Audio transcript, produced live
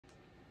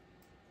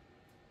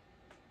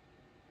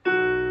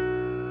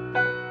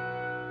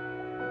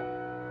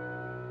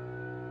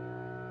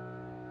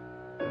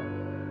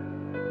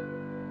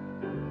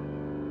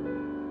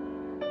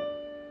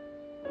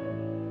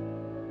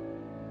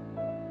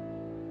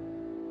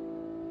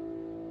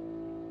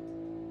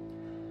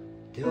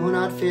Do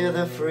not fear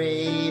the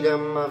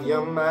freedom of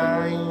your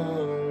mind.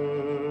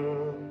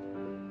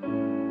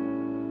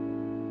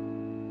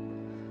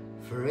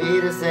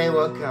 Free to say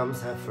what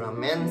comes up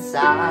from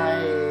inside.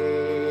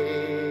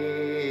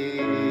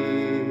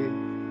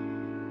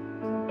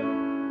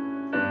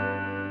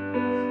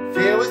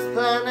 Fear was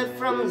planted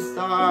from the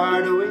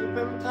start. We've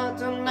been taught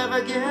to never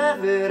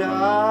give it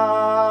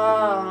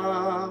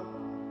up.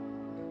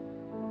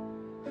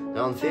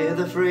 Don't fear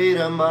the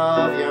freedom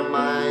of your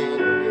mind.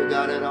 You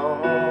got it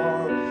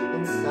all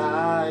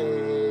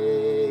inside.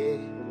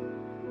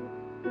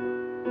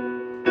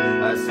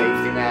 A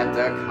safety net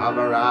to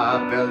cover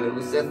up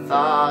elusive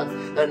thoughts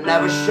that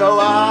never show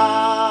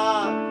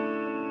up.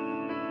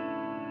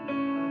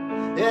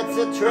 It's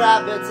a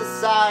trap, it's a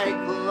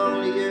cycle,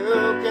 only you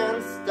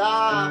can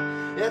stop.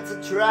 It's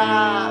a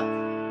trap,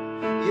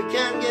 you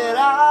can't get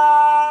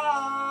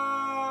out.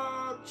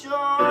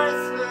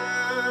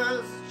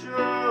 Choiceless,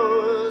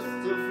 choose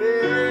to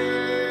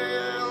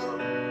feel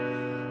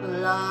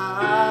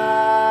alive.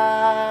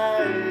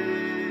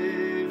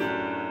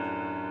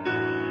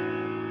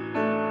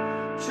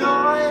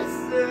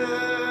 Choices,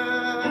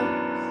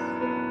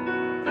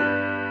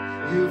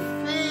 you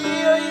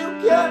feel you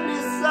can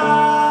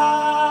decide.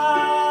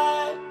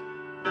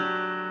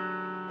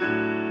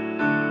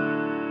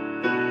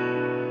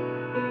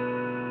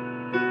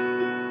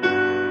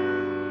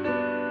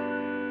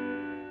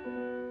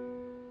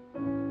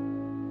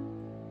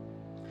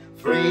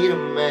 Free to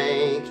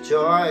make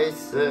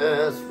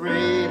choices,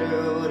 free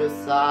to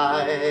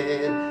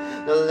decide.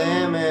 The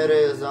limit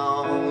is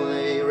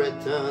only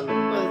written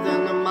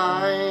within the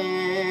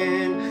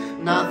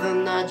mind.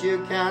 Nothing that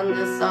you can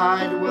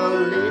decide will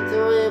lead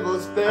to evil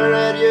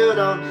spirit. You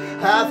don't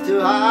have to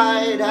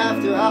hide, I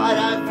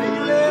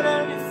feel it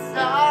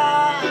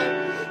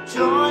inside.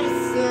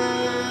 Choices,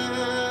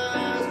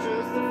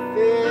 choose to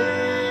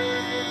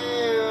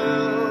feel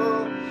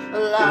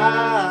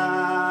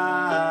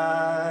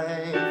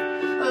alive,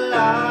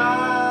 alive.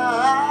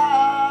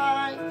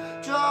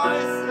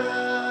 Choices,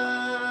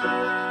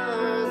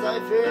 I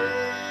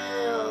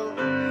feel,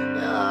 I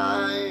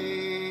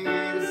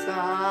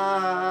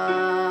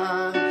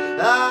decide.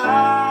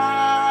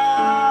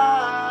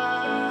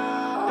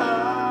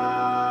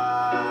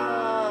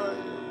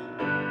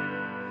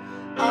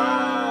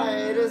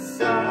 I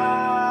decide.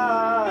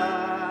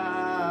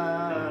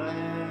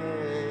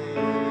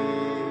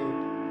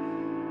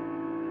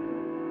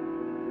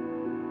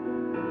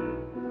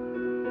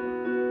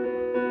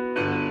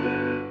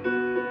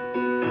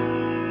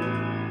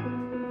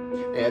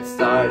 It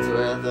starts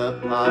with a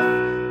puff,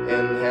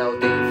 inhale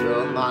deep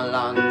through my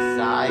lungs.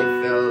 I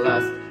feel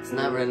lust, it's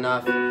never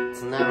enough,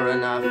 it's never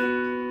enough.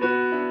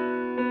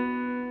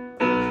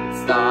 It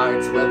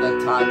starts with a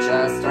touch,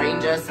 a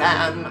stranger's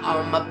hand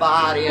on my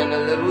body, an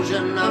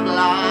illusion of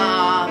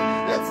love.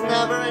 It's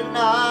never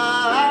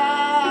enough.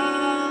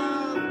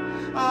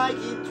 I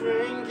keep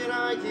drinking,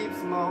 I keep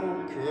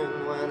smoking.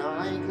 When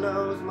I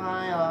close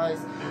my eyes,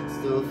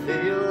 still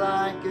feel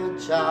like a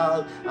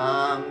child.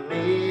 I'm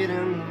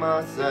meeting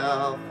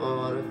myself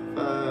for the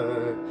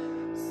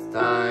first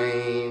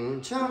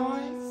time.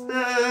 Choices,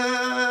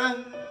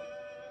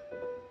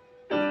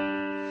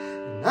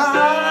 and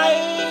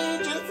I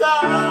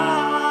decide.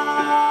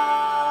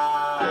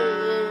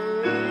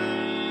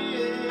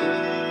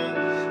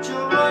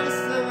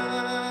 Choices,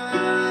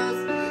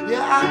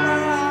 yeah,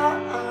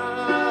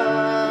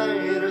 I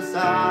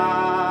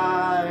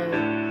decide.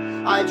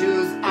 I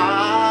choose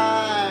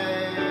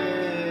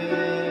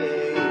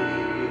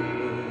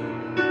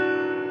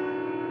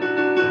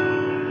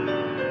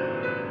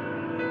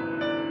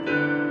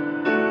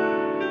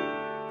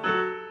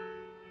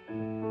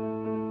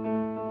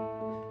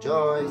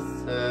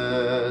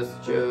choices,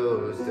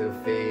 choose to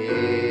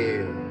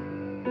feel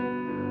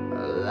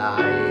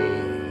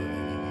alive.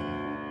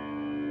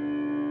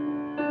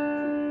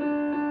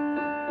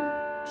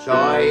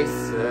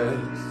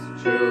 Choices,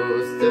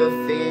 choose to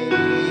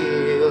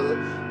feel